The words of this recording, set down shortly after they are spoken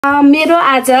मेरो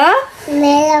आज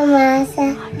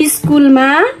स्कुलमा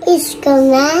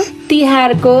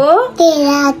तिहारको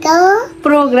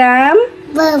प्रोग्राम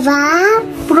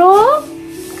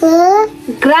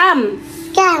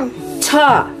छ।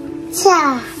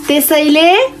 त्यसैले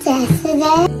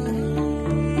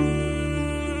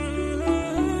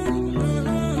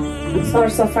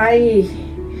सरसफाई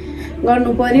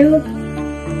गर्नु पर्यो।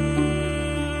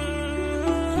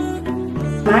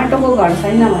 माटोको घर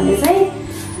छैन भने चाहिँ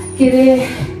के रे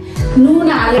नुन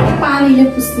हालेर पानीले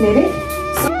पुस्ने रे।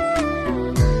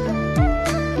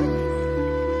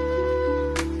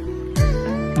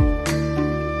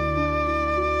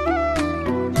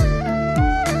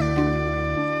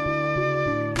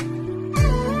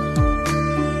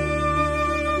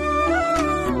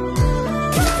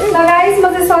 गाइस म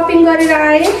चाहिँ शपिङ गरेर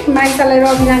आएँ। माइसालाई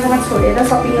रबिनाकोमा छोडेर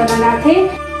शपिङ गर्न गएको थिएँ।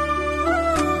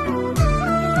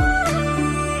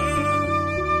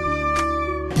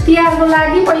 तिहारको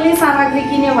लागि पहिले सामग्री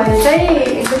किन्यो भने चाहिँ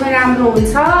एकदमै राम्रो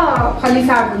हुन्छ,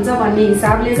 फलिफाप हुन्छ भन्ने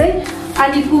हिसाबले चाहिँ।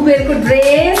 अनि कुबेरको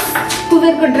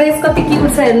ड्रेस कति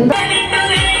क्युट छ हेर्नु।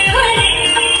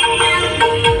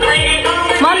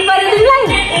 मन पर्यो तिमीलाई?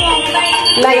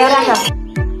 ल यहाँ राख।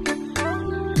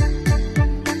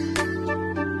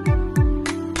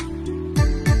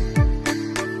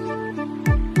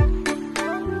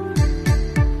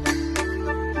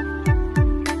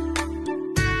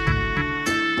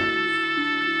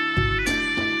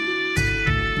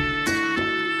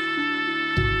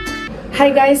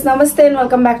 हाई गाइस, नमस्ते and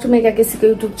welcome back to mega केसीको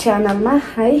YouTube च्यानलमा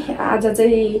है। आज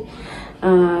चाहिँ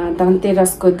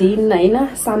धनतेरसको दिन होइन,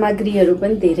 सामग्रीहरू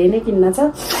पनि धेरै नै किन्न छ।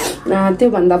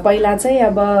 त्योभन्दा पहिला चाहिँ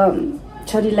अब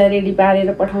छोरीलाई रेडी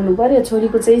पारेर पठाउनु पर्यो।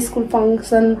 छोरीको चाहिँ स्कुल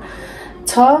फङ्सन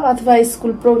छ अथवा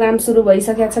स्कुल प्रोग्राम सुरु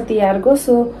भइसकेको छ तिहारको।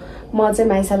 सो म चाहिँ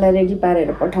माइसालाई रेडी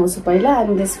पारेर पठाउँछु पहिला,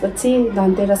 अनि त्यसपछि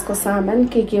धनतेरसको सामान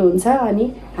के हुन्छ अनि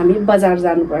हामी बजार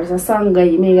जानुपर्छ सँगै,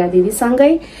 मेगा दिदी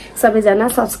सँगै सबैजना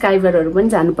सब्सक्राइबरहरू पनि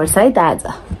जानुपर्छ है त आज।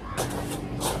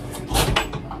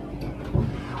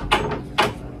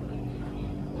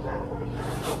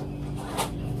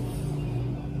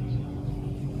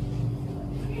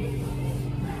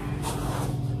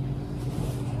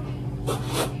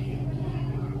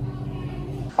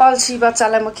 अल्छी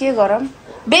बच्चालाई म के गरौँ।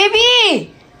 बेबी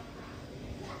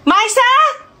माइसा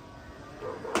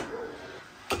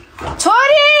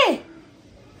छोरी,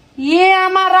 ये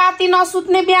आमा राति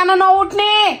नसुत्ने बिहान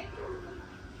नउठ्ने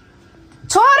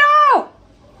छोरो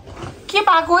के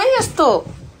भएको है यस्तो।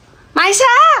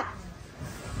 माइसा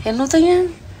हेर्नु त यहाँ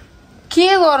के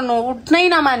गर्नु, उठ्नै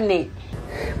नमान्ने।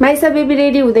 माइसा बेबी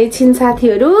रेडी हुँदैछिन्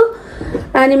साथीहरू।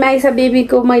 अनि माइसा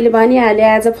बेबीको मैले भनिहालेँ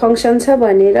आज फङ्सन छ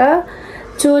भनेर।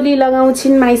 चोली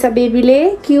लगाउँछिन् माइसा बेबीले,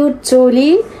 क्युट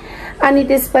चोली। अनि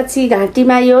त्यसपछि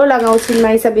घाँटीमा यो लगाउँछिन्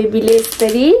माइसा बेबीले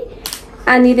यसरी।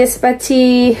 अनि त्यसपछि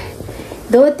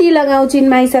धोती लगाउँछिन्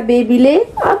माइसा बेबीले।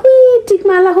 अबे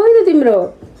टिकमाला होइन तिम्रो,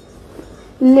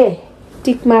 ले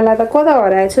टिकमाला त कता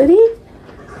हरायो छोरी,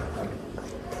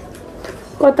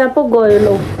 कता पो गयो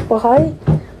लो है।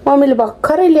 मम्मीले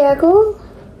भर्खरै ल्याएको।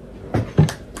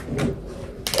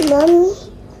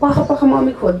 पख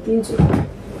मम्मी खोजिदिन्छु।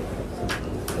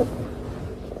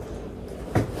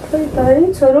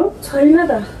 छोरो छैन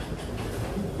त,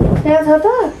 त्यहाँ छ त।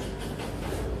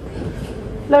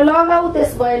 ल लगाऊ,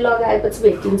 त्यस भए लगाएपछि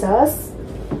भेटिन्छ। हस्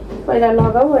पहिला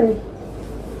लगाऊ। अनि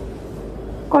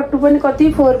कट्टु पनि कति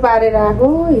फोहोर पारेर आएको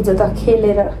हिजो त,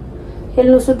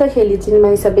 खेल्नु सुत्दा खेलिन्छन्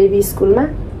माइसा बेबी स्कुलमा।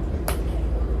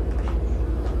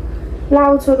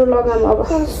 लाऊ छोरो लगाऊँ अब।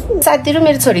 साथीहरू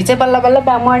मेरो छोरी चाहिँ बल्ल बल्ल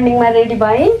मर्निङमा रेडी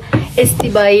भइन्। यस्तै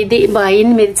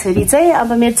भइन् मेरो छोरी चाहिँ।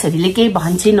 अब मेरो छोरीले केही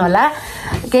भन्छन् होला,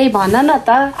 केही भन न त।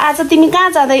 आज तिमी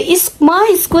कहाँ जाँदै?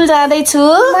 म स्कुल जाँदैछु।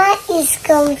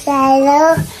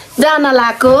 जान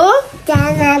लाको।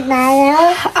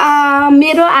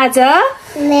 मेरो आज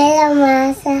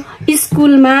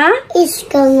स्कुलमा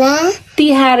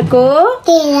तिहारको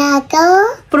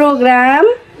प्रोग्राम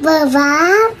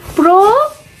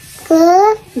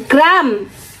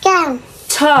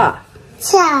छ।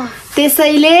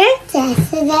 त्यसैले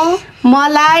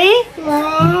मलाई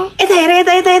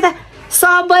यता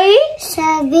सबै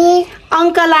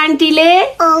अङ्कल आन्टीले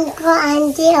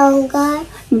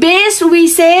बेस्ट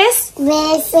विशेष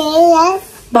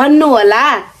भन्नु होला।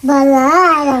 By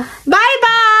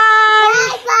by.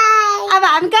 अब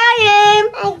हामी कहाँ आयौँ?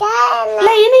 ल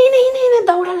हिँड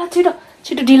दौडा ल, छिटो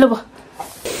छिटो ढिलो भयो।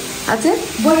 हजुर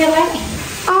बोकेला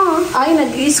होइन,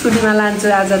 स्कुटीमा लान्छु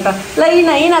आज त। ल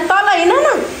हिँड तल हिँड न।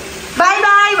 बाई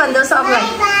बाई भन्दो सबलाई।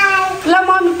 ल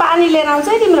मम्मी पानी लिएर आउँछ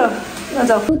है तिम्रो।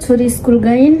 जाऊ। छोरी स्कुल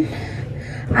गइन्।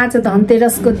 आज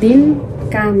धनतेरसको दिन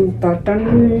काम त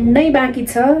टन्नै बाँकी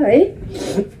छ है।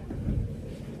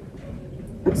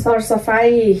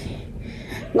 सरसफाई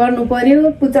गर्नु पर्यो,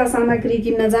 पूजा सामग्री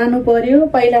किन्न जानु पर्यो।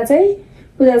 पहिला चाहिँ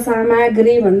पूजा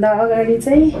सामग्री भन्दा अगाडि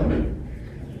चाहिँ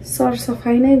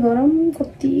सरसफाई नै गरौँ,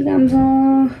 कति काम छ।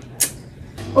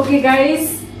 ओके गाइस,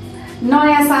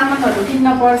 नयाँ सामानहरू किन्न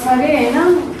पर्छ अरे हैन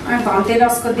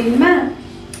धनतेरसको दिनमा।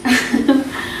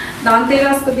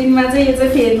 धनतेरसको दिनमा चाहिँ यो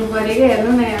चाहिँ फेर्नु पर्यो क्या।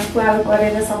 हेर्नु न यहाँ पुवाल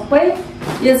परेर सबै।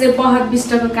 यो चाहिँ बहत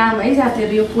बिष्टको काम है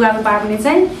साथीहरू। यो पुवाल पार्ने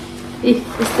चाहिँ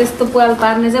यस्तो यस्तो पुवाल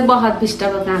पार्ने चाहिँ बहत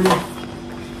बिष्टको काम हो।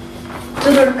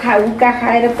 हुक्का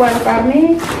खाएर पुवाल पार्ने।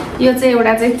 यो चाहिँ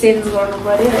एउटा चाहिँ चेन्ज गर्नु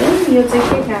पर्यो है। यो चाहिँ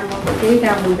के काम हो, केही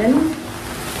काम हुँदैन।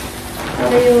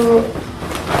 तर यो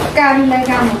कालीलाई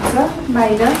काम हुन्छ,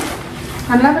 बाहिर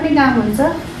हामीलाई पनि काम हुन्छ।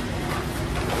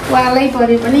 पुवालै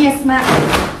परे पनि यसमा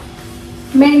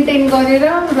मेन्टेन गरेर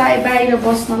बाहिर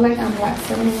बस्नलाई काम लाग्छ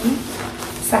नि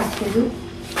साथीहरू।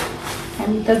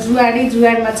 हामी त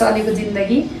जुवाडमा चलेको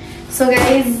जिन्दगी। सो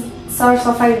गाइज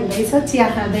सरसफाई हुँदैछ, चिया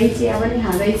खाँदै, चिया पनि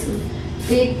खाँदैछु।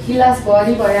 1 गिलास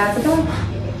भरि भयो आज त।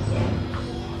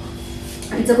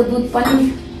 आजको दुध पनि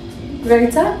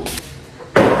रहेछ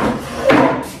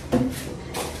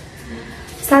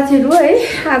साथीहरू है।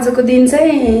 आजको दिन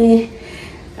चाहिँ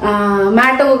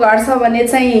माटोको घर छ भने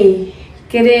चाहिँ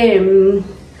के अरे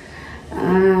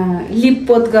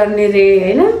लिपपोत गर्ने रे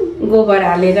हैन, गोबर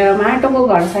हालेर। माटोको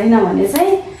घर छैन भने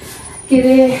चाहिँ के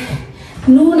अरे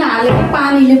नुन हालेर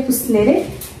पानीले पुस्ने रे।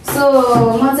 सो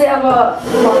म चाहिँ अब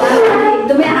भगवानमा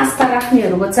एकदमै आस्था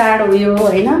राख्नेहरूको चाड हो यो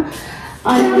हैन।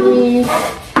 अनि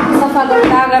सफा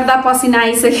गर्दा पसिना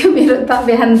आइसक्यो मेरो त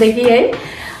बिहानदेखि है।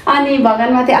 अनि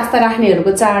भगवानमाथि आस्था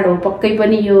राख्नेहरूको चाड हो पक्कै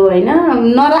पनि यो हैन।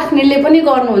 नराख्नेले पनि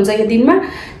गर्नुहुन्छ यो दिनमा।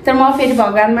 तर म फेरि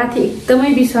भगवानमाथि एकदमै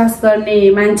विश्वास गर्ने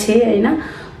मान्छे हैन।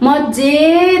 म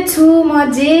जे छु, म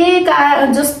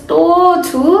जस्तो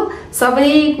छु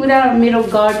सबै कुरा मेरो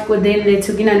गडको देनले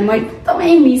छु। किनभने म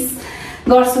एकदमै मिस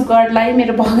गर्छु गडलाई,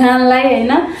 मेरो भगवानलाई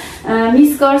हैन।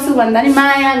 मिस गर्छु भन्दा नि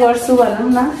माया गर्छु भनौँ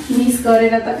न। मिस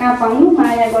गरेर त कहाँ पाउनु,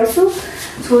 माया गर्छु।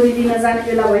 छोरी दिन जाने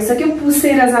बेला भइसक्यो,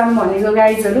 पुसेर जाऊँ भनेको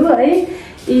गाइजहरू है।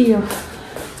 यो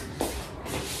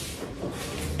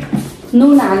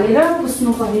नुन हालेर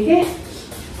पुस्नु पर्यो के,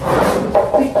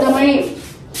 एकदमै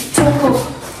चोखो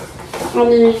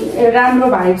अनि राम्रो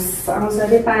भाइब्स आउँछ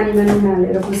अरे पानीमा नुन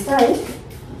हालेर पुस्दा है।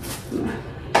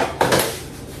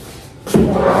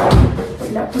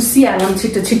 पहिला पुसिहालौँ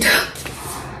छिटो छिटो।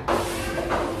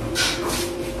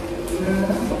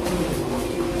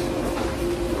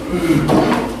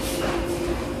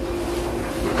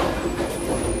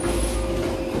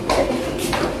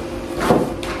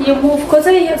 यो मुभको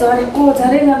चाहिँ यो झरेको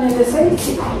झरै जाने रहेछ।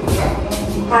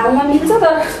 हाल्न मिल्छ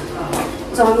तर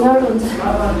झन्झट हुन्छ।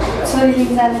 छोरी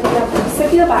लिन जाने बेला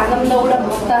भइसक्यो, भागम दौड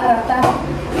हतार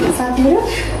साथीहरू।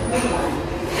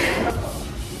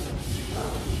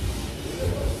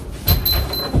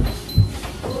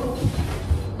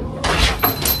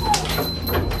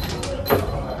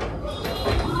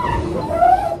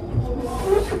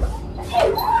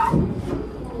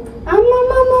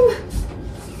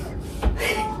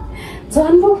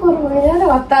 जन्म पर्व यार,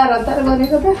 हतार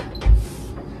गरेको त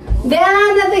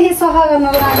बिहानदेखि सफा गर्न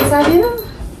लाग्यो साथीहरू।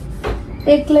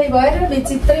 एक्लै भएर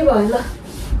विचित्रै भयो ल।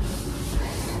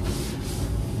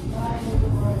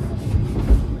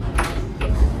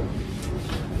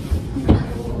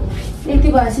 यति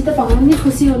भएपछि त भगवान नि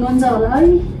खुसी हुनुहुन्छ होला है,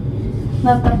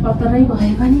 लत्तर पत्तरै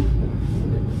भए पनि।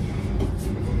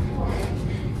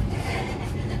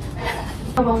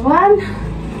 भगवान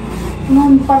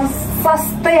मन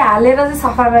सस्तै हालेर चाहिँ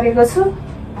सफा गरेको छु।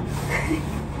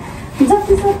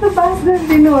 जति सक्दो बास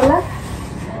गरिदिनु होला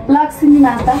लक्ष्मी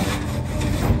माता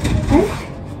है।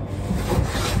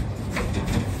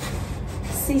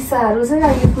 सिसाहरू चाहिँ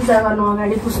अहिले पूजा गर्नु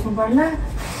अगाडि पुस्नु पर्ला।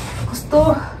 कस्तो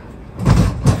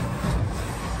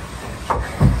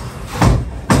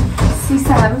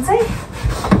सिसाहरू चाहिँ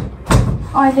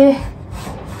अहिले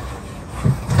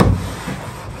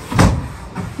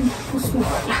पुस्नु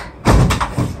पर्ला।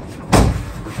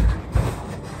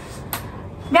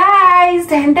 गाइस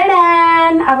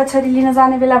अब छोरी लिन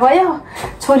जाने बेला भयो।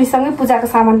 छोरीसँगै पूजाको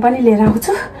सामान पनि लिएर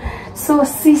आउँछु। सो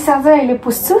सिसा चाहिँ अहिले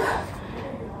पुस्छु,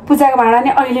 पूजाको भाँडा नि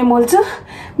अहिले मोल्छु।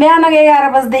 बिहान 11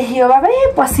 बजेदेखि हो बाबा,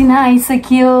 पसिना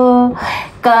आइसक्यो।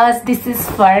 Cause this is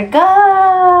for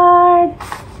God.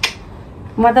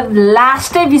 म त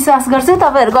लास्टै विश्वास गर्छु,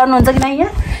 तपाईँहरू गर्नुहुन्छ कि नै?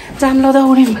 यहाँ जाम ल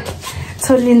दौड्यौँ,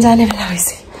 छोरी लिन जाने बेला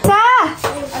भइसक्यो।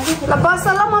 ल बस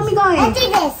ल, मम्मी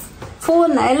गएँ।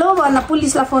 फोन हेलो भन्न,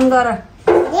 पुलिसलाई फोन गर।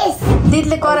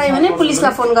 दिदीले करायो भने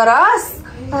पुलिसलाई फोन गर। हस्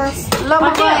ल म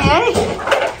गएँ है।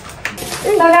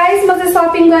 ल गाइस म चाहिँ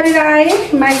सपिङ गरेर आएँ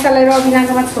माइसालाई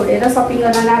रबिनाकोमा छोडेर सपिङ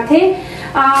गर्न गएको थिएँ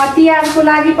तिहारको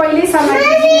लागि पहिल्यै सामग्री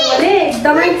किन्यो भने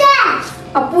एकदमै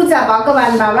पूजा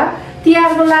भगवान बाबा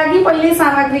तिहारको लागि पहिल्यै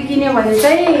सामग्री किन्यो भने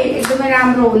चाहिँ एकदमै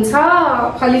राम्रो हुन्छ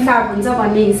फलिफाप हुन्छ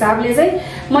भन्ने हिसाबले चाहिँ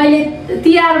मैले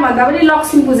तिहारभन्दा पनि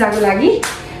लक्ष्मी पूजाको लागि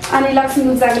अनि लक्ष्मी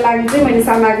पूजाको लागि चाहिँ मैले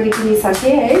सामग्री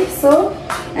किनिसकेँ है सो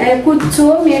कुच्चो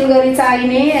मेन गरी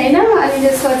चाहिने हैन अनि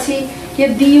त्यसपछि यो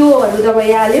दियोहरू त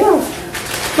भइहाल्यो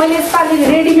मैले यसपालि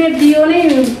रेडिमेड दियो नै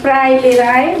प्राय लिएर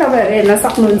आएँ तपाईँहरू हेर्न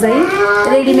सक्नुहुन्छ है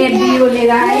रेडिमेड दियो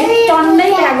लिएर आएँ टन्नै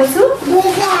ल्याएको छु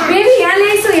फेरि यहाँ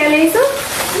ल्याइछु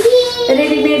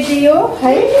रेडिमेड दियो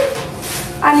है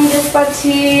अनि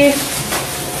त्यसपछि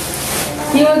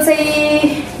यो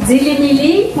चाहिँ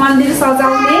झिलिमिली मन्दिर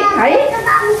सजाउने है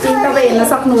तपाईँ हेर्न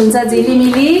सक्नुहुन्छ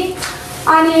झिलिमिली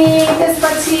अनि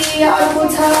त्यसपछि अर्को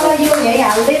छ यो यही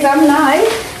हाल्दै जाऊँ न है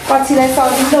पछिलाई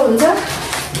सजिलो हुन्छ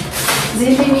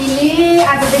झिलिमिली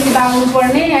आजदेखि बाँड्नु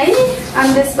पर्ने है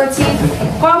अनि त्यसपछि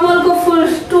कमलको फुल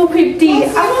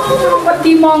 250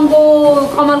 कति महँगो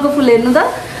कमलको फुल हेर्नु त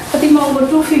कति महँगो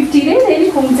 250 रे फेरि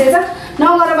खुम्चेछ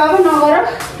नगर बाबा नगर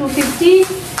 250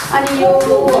 अनि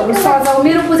योहरू सजाउ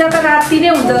मेरो पूजा त राति नै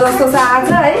हुन्छ जस्तो छ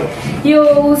आज है यो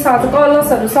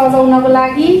कलशहरू सजाउनको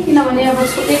लागि किनभने अब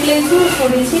एक्लै छु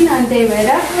छोरी छिन् अनि त्यही भएर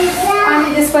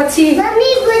अनि त्यसपछि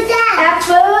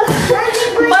एप्पल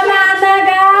बनाना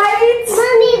गाइस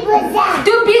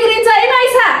त्यो बिग्रिन्छ है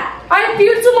माइसा अनि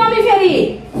पिट्छु मम्मी फेरि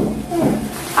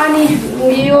अनि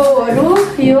योहरू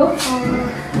यो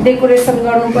डेकोरेसन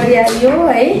गर्नु परिहाल्यो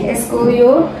है यसको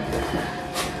यो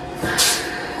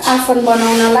आसन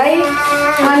बनाउनलाई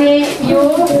अनि यो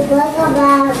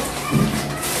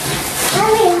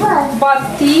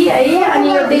बत्ती है अनि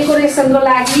यो डेकोरेसनको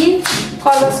लागि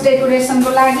कलश डेकोरेसनको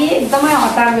लागि एकदमै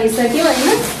हतार भइसक्यो हैन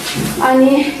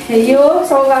अनि यो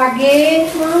सौभाग्य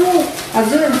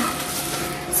हजुर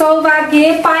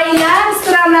सौभाग्य पाइला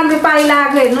यस्तो राम्रो पाइला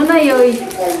आएको हेर्नु न यो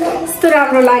यस्तो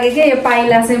राम्रो लाग्यो क्या यो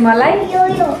पाइला चाहिँ मलाई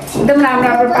एकदम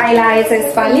राम्रो पाइला आएछ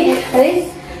यसपालि है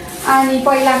अनि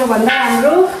पहिलाको भन्दा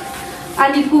हाम्रो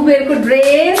अनि कुबेरको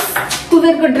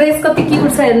ड्रेस कति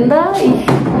क्युट छ हेर्नु त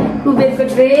कुबेरको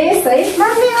ड्रेस है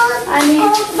अनि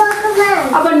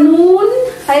अब नुन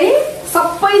है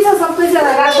सबै छ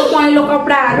रातो पहेँलो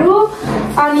कपडाहरू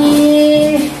अनि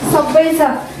सबै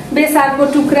छ बेसारको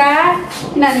टुक्रा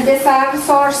किनभने बेसार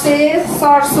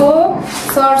सर्सो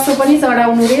पनि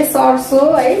चढाउनु रे सर्सो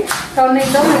है टन्नै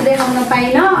एकदम देखाउन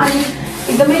पाइनँ अनि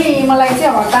एकदमै मलाई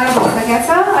चाहिँ हतार भइसकेको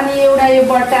छ अनि एउटा यो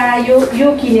बट्टा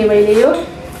यो किने मैले यो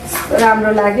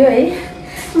राम्रो लाग्यो है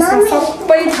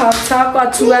सबै थप छ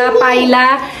कछुवा पाइला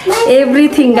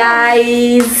एभ्रिथिङ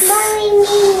गाइस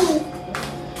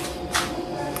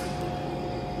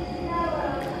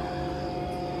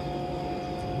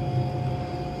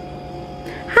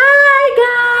हाई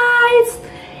गाइस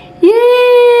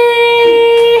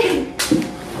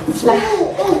ल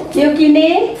यो किने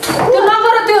त्यो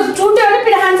नगर त्यो टुट्यो भने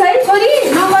पिडा खान्छ है छोरी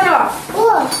नगर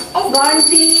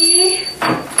घन्टी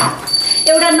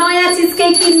एउटा नयाँ चिज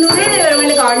केही किन्नु रे त्यही भएर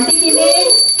मैले घन्टी किने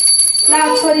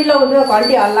ल छोरी लौ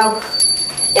घन्टी हल्लाऊ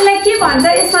यसलाई के भन्छ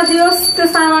यसमा त्यो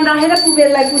सामान राखेर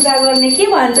कुबेरलाई पूजा गर्ने के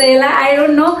भन्छ यसलाई आई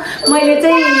डोन्ट नो मैले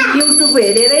चाहिँ युट्युब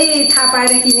हेरेरै थाहा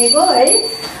पाएर किनेको है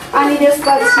अनि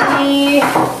त्यसपछि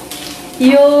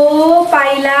यो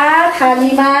पाइला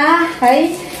थालीमा है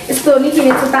यस्तो नि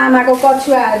किनेको तामाको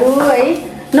कछुवाहरू है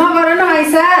नगर न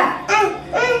ऐसा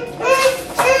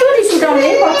रिस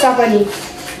उठाउने बच्चा पनि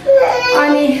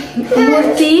अनि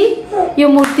यो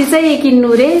मूर्ति चाहिँ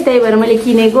किन्नु रे त्यही भएर मैले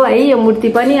किनेको है यो मूर्ति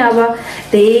पनि अब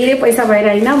धेरै पैसा भएर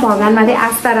होइन भगवानमाथि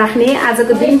आस्था राख्ने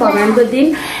आजको दिन भगवानको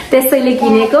दिन त्यसैले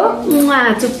किनेको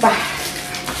चुप्पा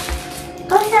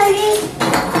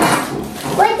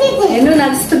हेर्नु न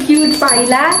कस्तो क्युट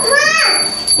पाइला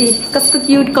कस्तो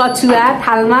क्युट कछुवा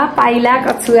थालमा पाइला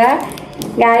कछुवा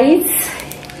गाइस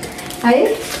है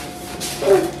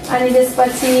अनि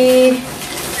त्यसपछि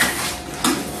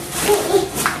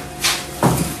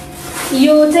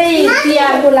यो चाहिँ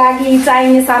तिहारको लागि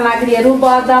चाहिने सामग्रीहरू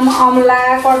बदाम अमला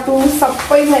कटु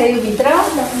सबै छ यो भित्र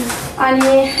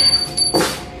अनि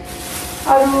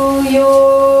अरू यो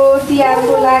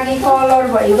तिहारको लागि कलर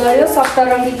भइगयो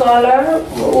सप्तरङ्गी कलर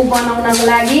बनाउनको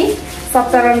लागि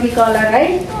सप्तरङ्गी कलर है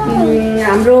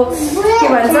हाम्रो के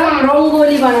भन्छ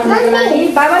रङ्गोली बनाउनको लागि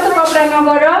बाबा त कपडा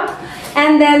नगर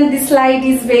and then this light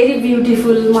is very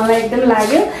beautiful मलाई एकदम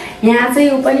लाग्यो यहाँ चाहिँ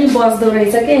ऊ पनि बस्दो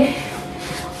रहेछ के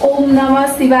ओम नमः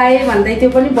शिवाय भन्दै त्यो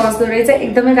पनि बस्दो रहेछ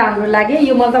एकदमै राम्रो लाग्यो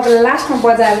यो म तपाईँलाई लास्टमा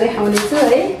बजाएर देखाउने छु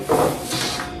है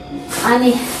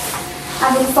अनि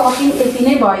अब सपिङ यति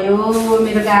नै भयो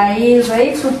मेरो गाइस है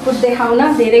छुटपुट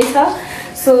देखाउन धेरै छ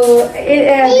सो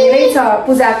धेरै छ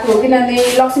पूजाको, किनभने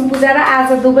लक्ष्मी पूजा र आज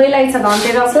दुवैलाई छ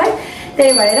धनतेरसलाई,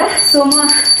 त्यही भएर सो म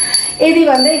यदि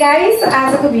भन्दै गाइस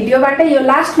आजको भिडियोबाट यो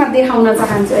लास्टमा देखाउन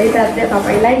चाहन्छु है त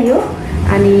तपाईलाई यो।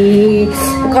 अनि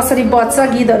कसरी बज्छ,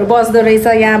 गीतहरू बज्दो रहेछ,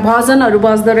 यहाँ भजनहरू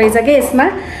बज्दो रहेछ के यसमा,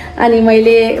 अनि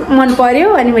मैले मन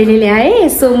पर्यो अनि मैले ल्याएँ।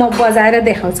 सो म बजाएर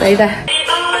देखाउँछु है त।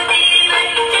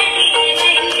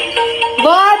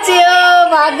 बज्यो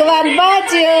भगवान,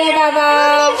 बज्यो बाबा,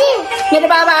 मेरो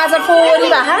बाबा आज फोरी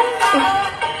भा।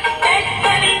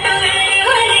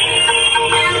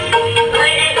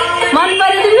 मन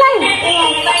पर्यो तिमीलाई?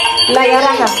 ल यहाँ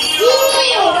राख,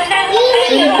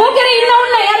 बोकेर हिँड्नु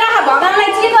न, यहाँ राख,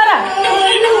 भगवानलाई के गर।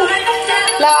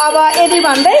 ल अब यदि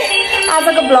भन्दै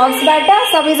आजको ब्लग्सबाट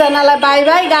सबैजनालाई by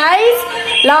by guys,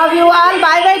 love you all,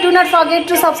 by by. Do not forget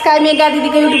to subscribe mega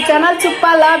दिदीको YouTube channel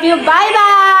चुप्पा, love you, by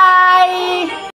by.